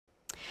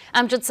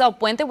I'm Giselle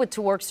Puente with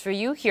Two Works for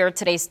You. Here are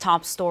today's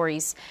top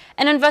stories.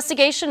 An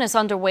investigation is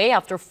underway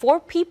after 4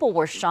 people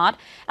were shot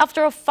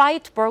after a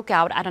fight broke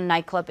out at a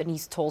nightclub in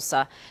East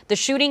Tulsa. The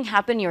shooting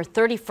happened near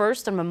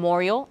 31st and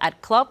Memorial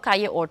at Club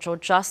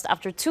KJRH just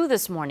after 2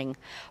 this morning.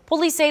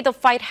 Police say the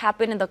fight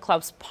happened in the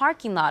club's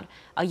parking lot.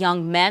 A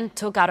young man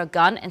took out a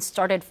gun and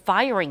started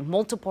firing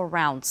multiple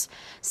rounds.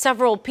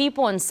 Several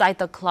people inside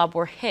the club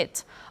were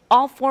hit.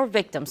 All 4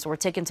 victims were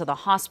taken to the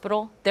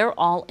hospital. They're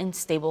all in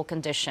stable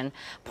condition.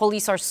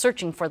 Police are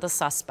searching for the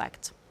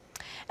suspect.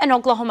 And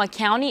Oklahoma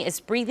County is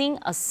breathing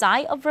a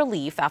sigh of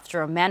relief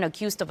after a man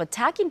accused of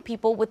attacking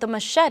people with a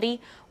machete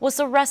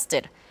was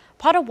arrested.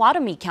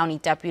 Pottawatomie County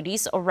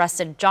deputies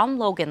arrested John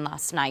Logan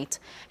last night.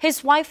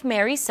 His wife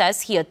Mary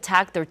says he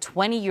attacked their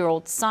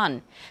 20-year-old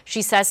son.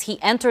 She says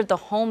he entered the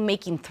home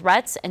making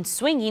threats and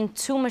swinging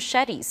 2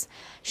 machetes.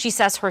 She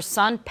says her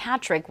son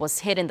Patrick was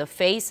hit in the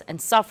face and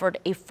suffered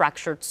a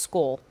fractured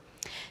skull.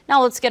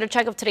 Now let's get a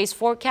check of today's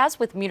forecast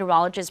with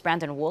meteorologist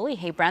Brandon Woolley.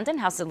 Hey Brandon,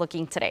 how's it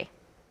looking today?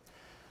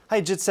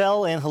 Hi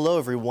Giselle and hello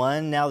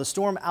everyone. Now the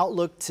storm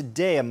outlook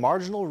today, a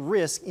marginal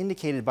risk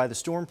indicated by the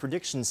Storm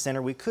Prediction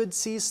Center. We could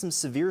see some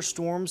severe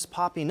storms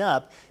popping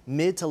up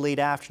mid to late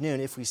afternoon.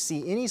 If we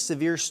see any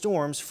severe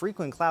storms,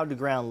 frequent cloud to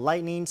ground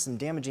lightning, some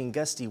damaging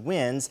gusty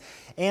winds,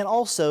 and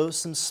also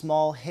some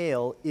small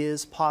hail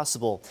is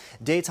possible.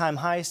 Daytime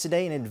highs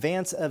today in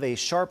advance of a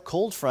sharp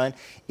cold front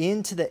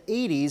into the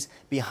 80s.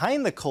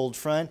 Behind the cold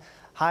front,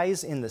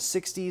 highs in the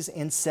 60s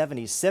and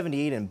 70s,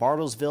 78 in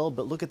Bartlesville,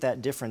 but look at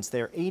that difference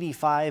there,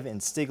 85 in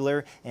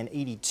Stigler and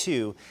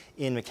 82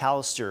 in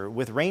McAllister.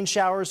 With rain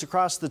showers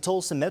across the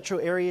Tulsa metro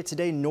area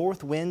today,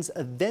 north winds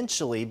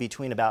eventually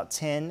between about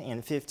 10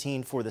 and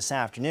 15 for this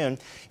afternoon.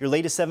 Your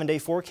latest 7-day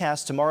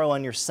forecast tomorrow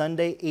on your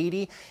Sunday,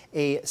 80,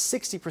 a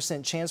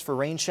 60% chance for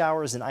rain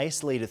showers and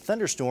isolated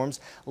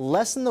thunderstorms.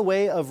 Less in the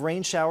way of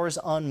rain showers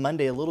on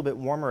Monday, a little bit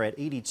warmer at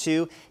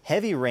 82.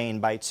 Heavy rain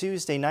by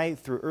Tuesday night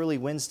through early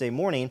Wednesday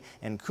morning,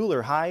 and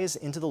cooler highs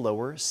into the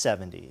lower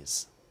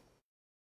 70s.